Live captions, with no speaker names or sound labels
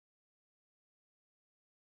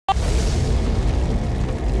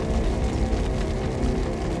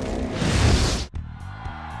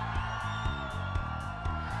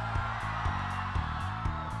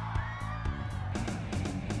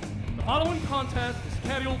contest is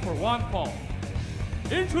scheduled for one fall.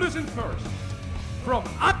 Introducing first, from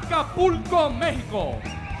Acapulco, Mexico,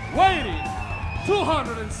 weighing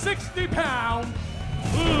 260 pounds,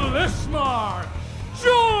 Lizmark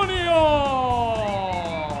Jr.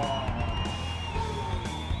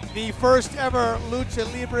 The first ever Lucha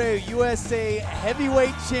Libre USA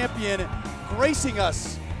heavyweight champion gracing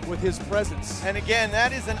us with his presence. And again,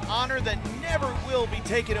 that is an honor that never will be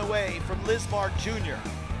taken away from Lizmark Jr.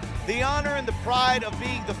 The honor and the pride of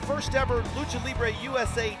being the first ever Lucha Libre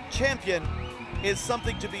USA champion is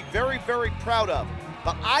something to be very, very proud of.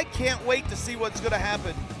 But I can't wait to see what's going to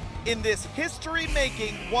happen in this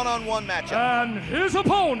history-making one-on-one matchup. And his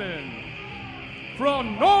opponent,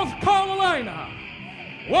 from North Carolina,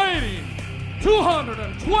 weighing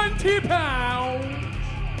 220 pounds,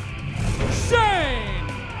 Shane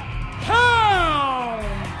Helms.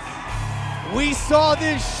 We saw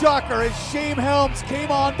this shocker as Shane Helms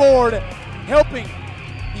came on board, helping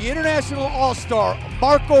the international all-star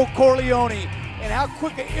Marco Corleone. And how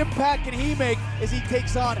quick an impact can he make as he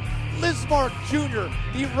takes on Lizmark Jr.,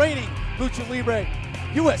 the reigning Lucha Libre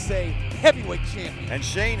USA heavyweight champion. And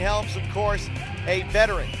Shane Helms, of course, a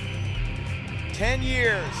veteran. 10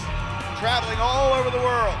 years traveling all over the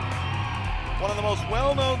world. One of the most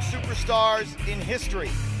well-known superstars in history.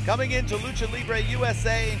 Coming into Lucha Libre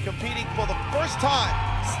USA and competing for the first time,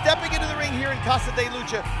 stepping into the ring here in Casa de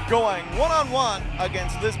Lucha, going one-on-one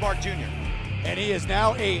against Lizmark Jr. And he is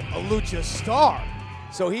now a Lucha star.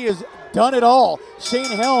 So he has done it all. Shane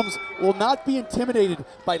Helms will not be intimidated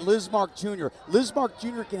by Lizmark Jr. Lizmark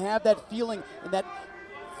Jr. can have that feeling and that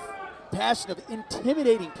passion of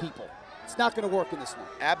intimidating people. It's not going to work in this one.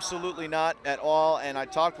 Absolutely not at all. And I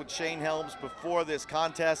talked with Shane Helms before this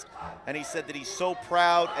contest, and he said that he's so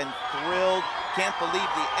proud and thrilled. Can't believe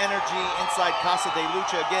the energy inside Casa de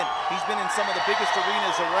Lucha. Again, he's been in some of the biggest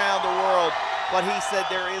arenas around the world, but he said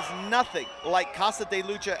there is nothing like Casa de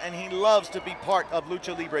Lucha, and he loves to be part of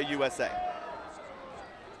Lucha Libre USA.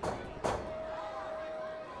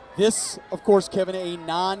 This, of course, Kevin, a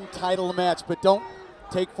non-title match, but don't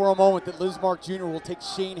take for a moment that Lizmark Jr. will take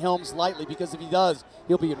Shane Helms lightly, because if he does,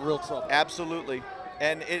 he'll be in real trouble. Absolutely.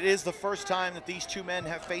 And it is the first time that these two men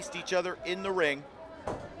have faced each other in the ring.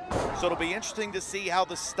 So it'll be interesting to see how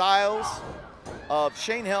the styles of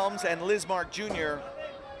Shane Helms and Lizmark Jr.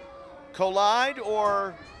 collide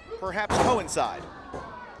or perhaps coincide.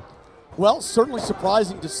 Well, certainly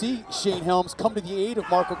surprising to see Shane Helms come to the aid of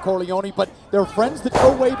Marco Corleone, but they're friends that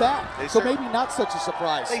go way back, so maybe not such a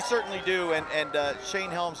surprise. They certainly do, and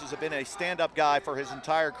Shane Helms has been a stand-up guy for his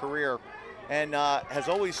entire career and has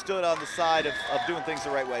always stood on the side of doing things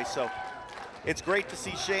the right way. So it's great to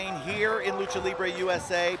see Shane here in Lucha Libre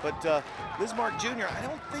USA, but Lizmark Jr., I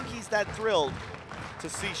don't think he's that thrilled to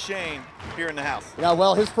see Shane here in the house. Yeah,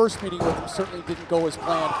 well, his first meeting with him certainly didn't go as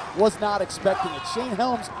planned. Was not expecting it. Shane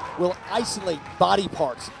Helms will isolate body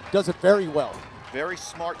parts. Does it very well. Very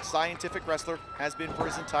smart, scientific wrestler. Has been for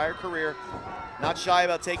his entire career. Not shy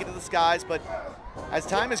about taking to the skies, but as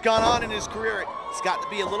time has gone on in his career, it's got to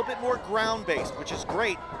be a little bit more ground-based, which is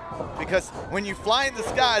great, because when you fly in the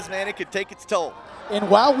skies, man, it could take its toll. And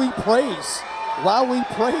while we praise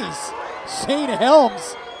Shane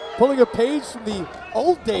Helms, pulling a page from the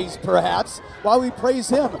old days, perhaps, while we praise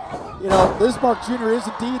him, you know, Lizmark Jr. is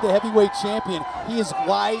indeed the heavyweight champion. He is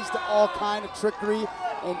wise to all kind of trickery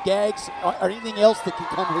and gags or anything else that can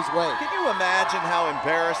come his way. Can you imagine how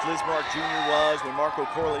embarrassed Lizmark Jr. was when Marco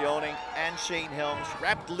Corleone and Shane Helms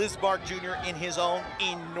wrapped Lizmark Jr. in his own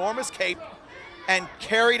enormous cape and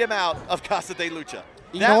carried him out of Casa de Lucha?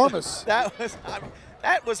 Enormous.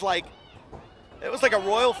 That was like a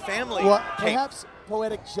royal family well, cape. Perhaps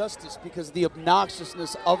poetic justice because of the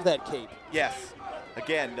obnoxiousness of that cape. Yes.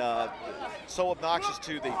 Again, so obnoxious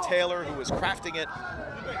to the tailor who was crafting it,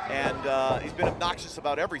 and he's been obnoxious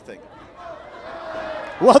about everything.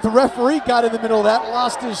 Well, the referee got in the middle of that,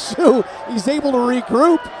 lost his shoe. He's able to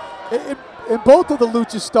regroup. And both of the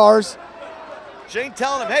Lucha stars. Shane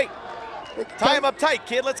telling him, hey, tie him up tight,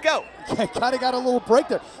 kid, let's go. Kind of got a little break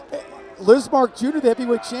there. Lizmark Jr., the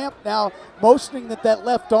heavyweight champ, now motioning that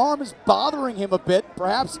left arm is bothering him a bit.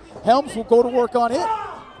 Perhaps Helms will go to work on it.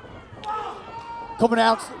 Coming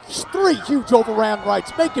out, 3 huge overhand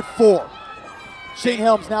rights, make it 4. Shane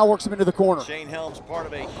Helms now works him into the corner. Shane Helms, part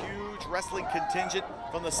of a huge wrestling contingent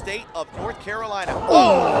from the state of North Carolina.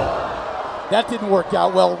 Oh! That didn't work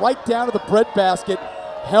out well. Right down to the breadbasket.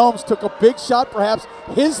 Helms took a big shot, perhaps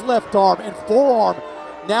his left arm and forearm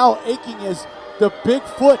now aching as the big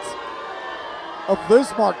foot of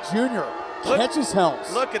Lizmark Jr. catches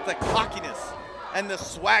Helms. Look at the cockiness and the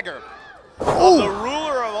swagger of the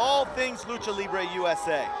ruler of all things Lucha Libre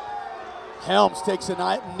USA. Helms takes a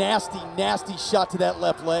nasty, nasty shot to that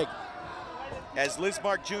left leg. As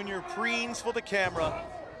Lizmark Jr. preens for the camera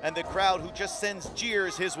and the crowd who just sends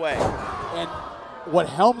jeers his way. And what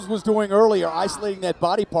Helms was doing earlier, isolating that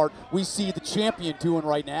body part, we see the champion doing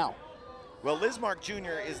right now. Well, Lizmark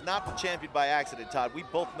Jr. is not the champion by accident, Todd. We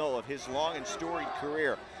both know of his long and storied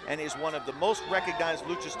career and is one of the most recognized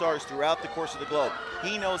lucha stars throughout the course of the globe.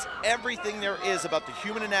 He knows everything there is about the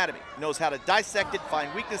human anatomy, knows how to dissect it,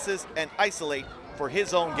 find weaknesses, and isolate for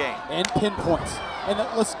his own game. And pinpoints. And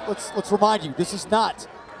let's remind you, this is not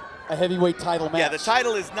a heavyweight title match. Yeah, the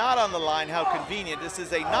title is not on the line. How convenient. This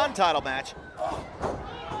is a non-title match.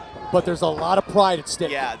 But there's a lot of pride at stake.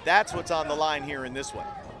 Yeah, that's what's on the line here in this one.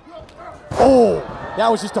 Oh, that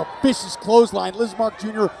was just a vicious clothesline. Lizmark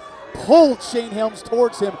Jr. pulled Shane Helms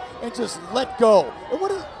towards him and just let go.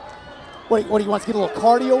 What he wants to get a little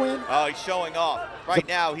cardio in? Oh, he's showing off. Right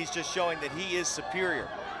now, he's just showing that he is superior.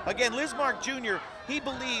 Again, Lizmark Jr., he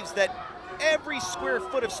believes that every square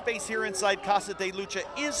foot of space here inside Casa de Lucha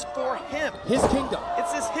is for him. His kingdom.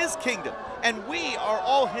 It's his kingdom, and we are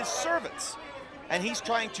all his servants. And he's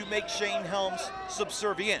trying to make Shane Helms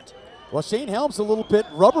subservient. Well, Shane Helms a little bit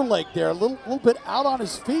rubber-legged there, a little bit out on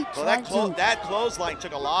his feet. Well, that clothesline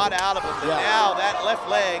took a lot out of him, but now that left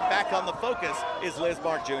leg back on the focus is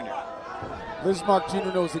Lizmark Jr. Lizmark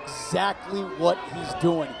Jr. knows exactly what he's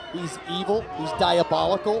doing. He's evil, he's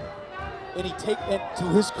diabolical, and to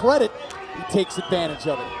his credit, he takes advantage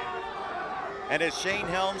of it. And as Shane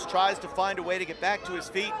Helms tries to find a way to get back to his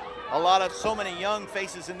feet, so many young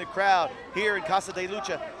faces in the crowd here in Casa de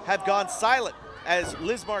Lucha have gone silent as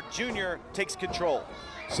Lizmark Jr. takes control.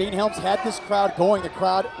 Shane Helms had this crowd going. The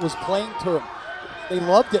crowd was playing to him. They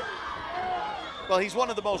loved it. Well, he's one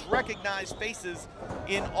of the most recognized faces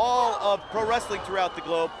in all of pro wrestling throughout the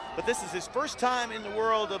globe, but this is his first time in the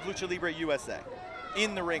world of Lucha Libre USA,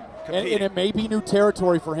 in the ring competing. And it may be new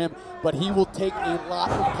territory for him, but he will take a lot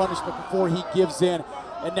of punishment before he gives in.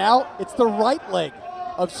 And now it's the right leg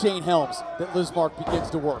of Shane Helms that Lizmark begins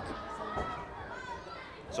to work.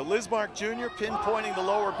 So Lizmark Jr. pinpointing the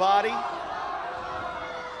lower body.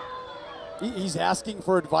 He's asking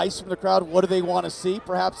for advice from the crowd. What do they want to see?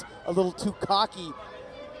 Perhaps a little too cocky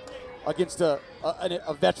against a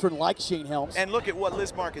veteran like Shane Helms. And look at what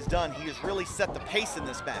Lizmark has done. He has really set the pace in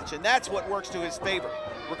this match, and that's what works to his favor.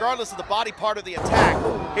 Regardless of the body part of the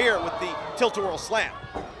attack, here with the tilt-a-whirl slam.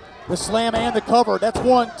 The slam and the cover. That's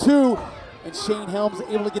 1, 2. And Shane Helms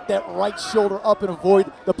able to get that right shoulder up and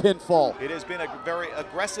avoid the pinfall. It has been a very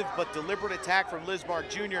aggressive but deliberate attack from Lizmark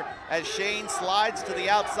Jr. as Shane slides to the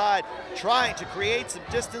outside, trying to create some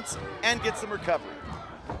distance and get some recovery.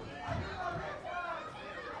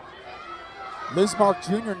 Lizmark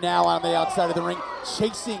Jr. now on the outside of the ring,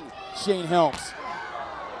 chasing Shane Helms.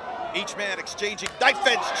 Each man exchanging knife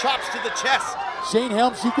edge chops to the chest. Shane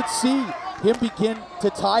Helms, you could see him begin to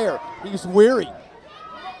tire. He's weary,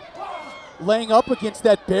 laying up against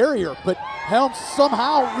that barrier, but Helms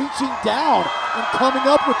somehow reaching down and coming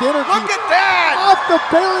up with energy. Look at that! Off the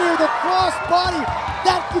barrier, the cross body.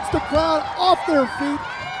 That gets the crowd off their feet.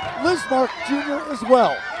 Lizmark Jr. as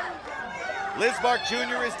well. Lizmark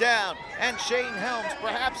Jr. is down, and Shane Helms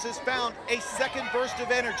perhaps has found a second burst of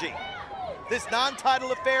energy. This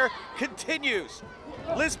non-title affair continues.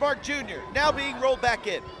 Lizmark Jr. now being rolled back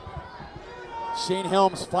in. Shane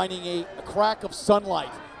Helms finding a crack of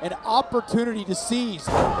sunlight, an opportunity to seize,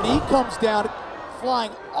 and he comes down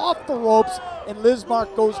flying off the ropes, and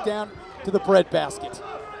Lizmark goes down to the breadbasket.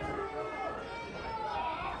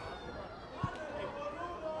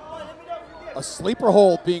 A sleeper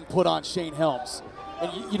hold being put on Shane Helms,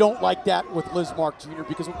 and you don't like that with Lizmark Jr.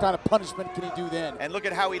 because what kind of punishment can he do then? And look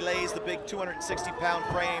at how he lays the big 260-pound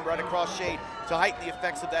frame right across Shane to heighten the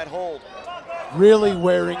effects of that hold. Really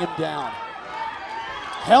wearing him down.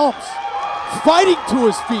 Helms fighting to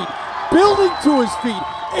his feet, building to his feet,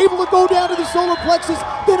 able to go down to the solar plexus,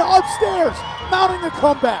 then upstairs, mounting the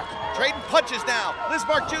comeback. Trading punches now.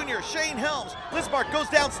 Lizmark Jr., Shane Helms. Lizmark goes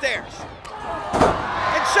downstairs.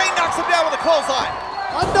 And Shane knocks him down with a clothesline.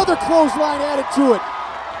 Another clothesline added to it.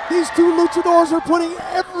 These two luchadors are putting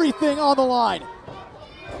everything on the line.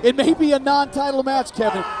 It may be a non-title match,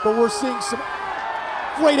 Kevin, but we're seeing some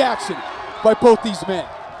great action by both these men.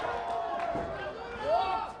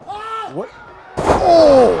 What?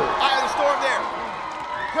 Oh! Eye of the storm there.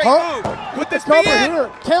 Great move. Could this be it?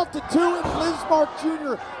 Here. Count to 2, and Lizmark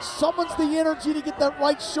Jr. summons the energy to get that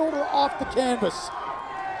right shoulder off the canvas.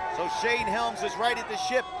 So Shane Helms is right at the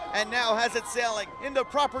ship and now has it sailing in the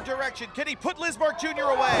proper direction. Can he put Lizmark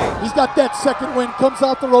Jr. away? He's got that second wind, comes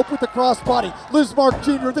out the rope with the crossbody. Lizmark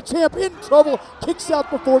Jr., the champ, in trouble, kicks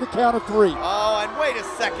out before the count of 3. Oh, and wait a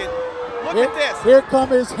second. Look at this. Here come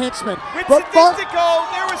his henchmen. With Sadistico,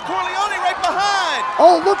 there was Corleone right behind.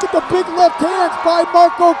 Oh, look at the big left hands by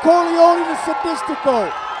Marco Corleone to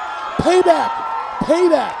Sadistico. Payback,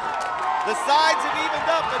 payback. The sides have evened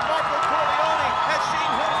up, and Marco Corleone has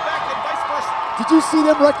Shane Helms back and vice versa. Did you see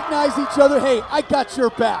them recognize each other? Hey, I got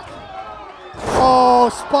your back. Oh,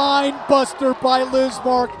 spine buster by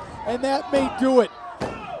Lizmark, and that may do it.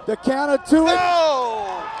 The count of two.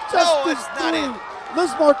 No! Just no, it's not it.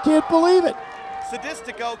 Lizmark can't believe it.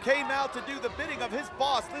 Sadistico came out to do the bidding of his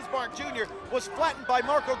boss, Lizmark Jr., was flattened by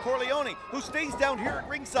Marco Corleone, who stays down here at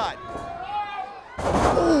ringside.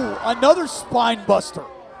 Ooh, another spine buster.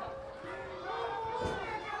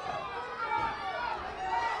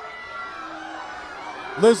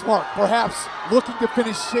 Lizmark perhaps looking to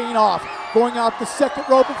finish Shane off. Going out the second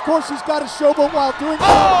rope. Of course, he's got a showboat while doing so.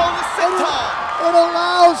 Oh, the senton! It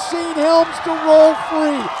allows Shane Helms to roll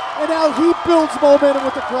free. And now he builds momentum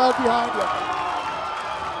with the crowd behind him.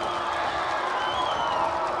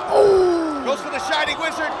 Oh! Goes for the Shining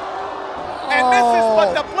Wizard. And misses,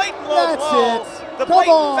 but the blatant low blow, the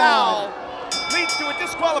blatant foul, leads to a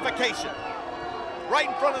disqualification. Right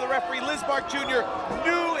in front of the referee, Lizmark Jr.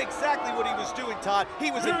 knew exactly what he was doing, Todd.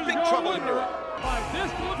 He was in big trouble in Europe. By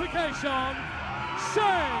disqualification,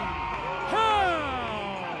 Shane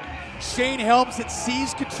Helms. Shane Helms had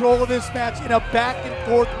seized control of this match in a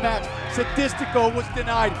back-and-forth match. Sadistico was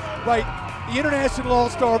denied by the International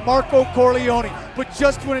All-Star Marco Corleone. But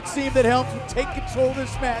just when it seemed that Helms would take control of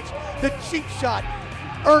this match, the cheap shot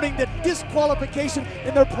earning the disqualification,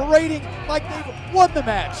 and they're parading like they've won the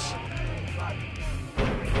match.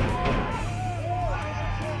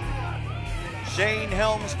 Shane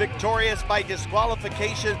Helms victorious by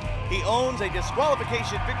disqualification. He owns a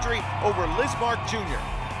disqualification victory over Lizmark Jr.